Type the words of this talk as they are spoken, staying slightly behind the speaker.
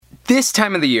This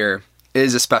time of the year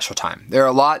is a special time. There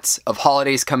are lots of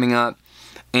holidays coming up,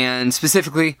 and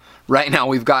specifically, right now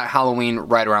we've got Halloween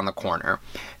right around the corner.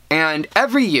 And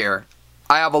every year,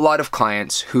 I have a lot of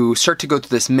clients who start to go through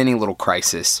this mini little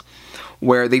crisis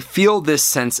where they feel this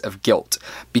sense of guilt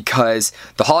because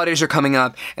the holidays are coming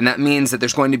up, and that means that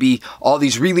there's going to be all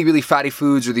these really, really fatty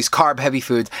foods or these carb-heavy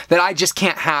foods that I just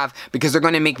can't have because they're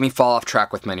going to make me fall off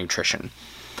track with my nutrition.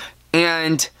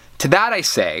 And to that I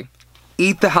say,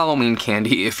 eat the Halloween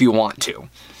candy if you want to.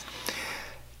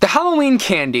 The Halloween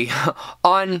candy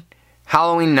on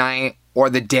Halloween night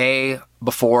or the day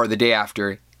before or the day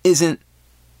after isn't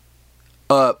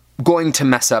going to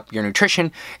mess up your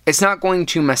nutrition. It's not going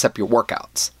to mess up your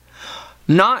workouts.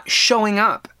 Not showing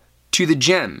up to the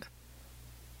gym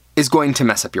is going to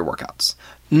mess up your workouts.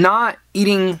 Not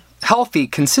eating healthy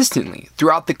consistently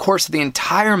throughout the course of the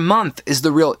entire month is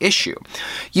the real issue.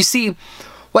 You see,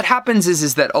 what happens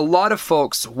is that a lot of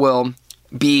folks will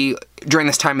be, during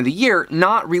this time of the year,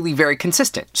 not really very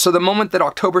consistent. So the moment that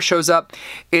October shows up,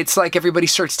 it's like everybody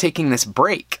starts taking this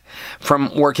break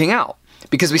from working out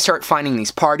because we start finding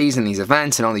these parties and these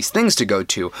events and all these things to go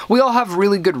to. We all have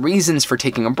really good reasons for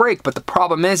taking a break, but the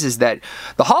problem is that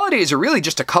the holidays are really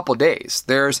just a couple days.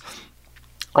 There's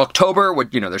October,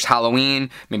 there's Halloween,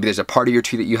 maybe there's a party or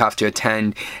two that you have to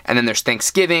attend, and then there's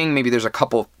Thanksgiving, maybe there's a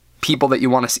couple people that you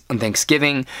want to see on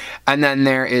Thanksgiving, and then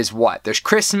there is what? There's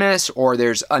Christmas, or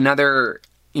there's another,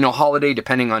 holiday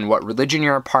depending on what religion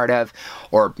you're a part of,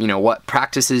 or, what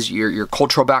practices your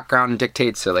cultural background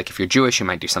dictates. So like if you're Jewish, you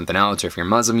might do something else, or if you're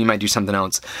Muslim, you might do something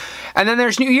else. And then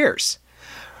there's New Year's.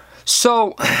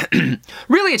 So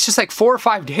really it's just like 4 or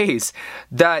 5 days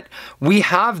that we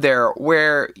have there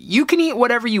where you can eat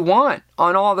whatever you want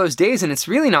on all those days, and it's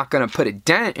really not going to put a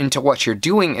dent into what you're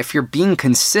doing if you're being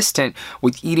consistent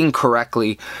with eating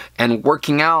correctly and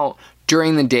working out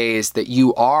during the days that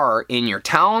you are in your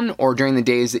town or during the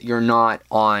days that you're not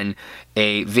on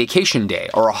a vacation day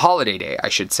or a holiday day, I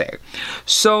should say.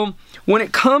 So when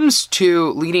it comes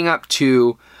to leading up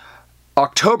to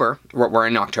October, we're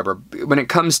in October, when it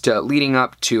comes to leading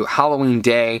up to Halloween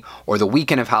Day or the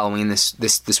weekend of Halloween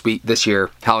this year,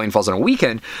 Halloween falls on a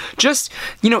weekend, just,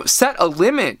 set a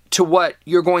limit to what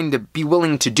you're going to be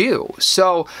willing to do.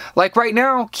 So, like right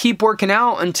now, keep working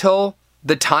out until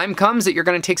the time comes that you're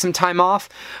going to take some time off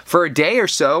for a day or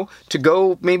so to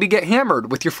go maybe get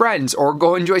hammered with your friends or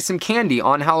go enjoy some candy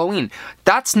on Halloween.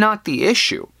 That's not the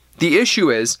issue. The issue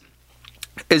is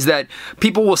that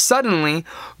people will suddenly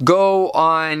go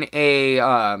on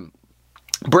a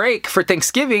break for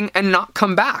Thanksgiving and not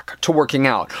come back to working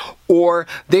out. Or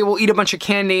they will eat a bunch of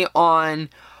candy on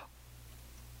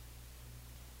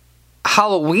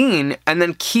Halloween and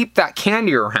then keep that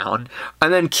candy around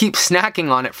and then keep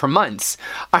snacking on it for months.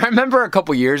 I remember a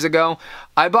couple years ago,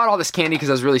 I bought all this candy because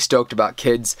I was really stoked about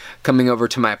kids coming over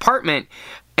to my apartment,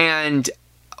 and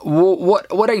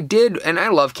what I did, and I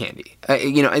love candy,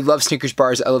 I love Snickers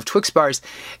bars, I love Twix bars,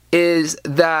 is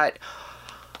that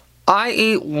I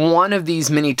ate one of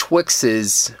these mini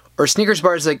Twixes or Snickers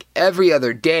bars like every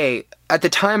other day. At the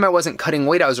time I wasn't cutting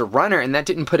weight, I was a runner, and that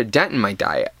didn't put a dent in my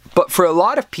diet. But for a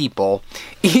lot of people,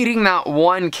 eating that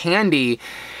one candy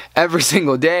every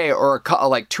single day or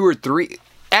like 2 or 3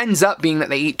 ends up being that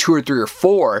they eat 2 or 3 or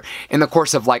 4 in the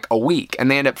course of like a week, and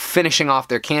they end up finishing off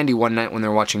their candy one night when they're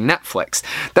watching Netflix.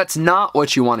 That's not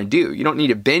what you want to do. You don't need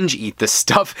to binge eat this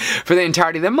stuff for the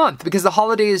entirety of the month because the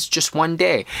holiday is just one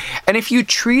day. And if you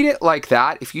treat it like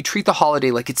that, if you treat the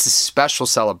holiday like it's a special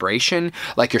celebration,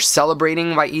 like you're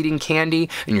celebrating by eating candy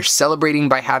and you're celebrating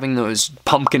by having those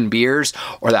pumpkin beers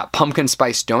or that pumpkin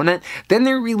spice donut, then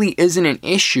there really isn't an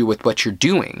issue with what you're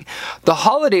doing. The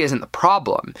holiday isn't the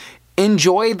problem.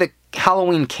 Enjoy the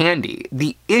Halloween candy.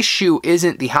 The issue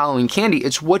isn't the Halloween candy,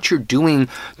 it's what you're doing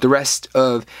the rest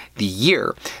of the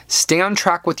year. Stay on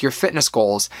track with your fitness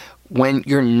goals when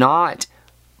you're not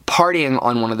partying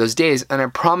on one of those days, and I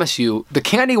promise you, the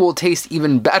candy will taste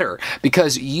even better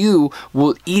because you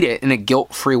will eat it in a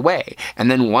guilt-free way. And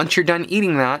then once you're done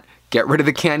eating that, get rid of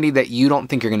the candy that you don't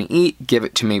think you're going to eat. Give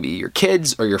it to maybe your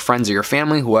kids or your friends or your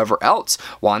family, whoever else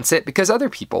wants it, because other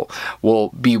people will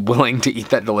be willing to eat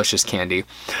that delicious candy.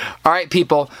 All right,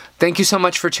 people, thank you so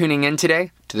much for tuning in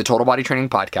today to the Total Body Training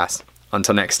Podcast.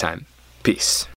 Until next time, peace.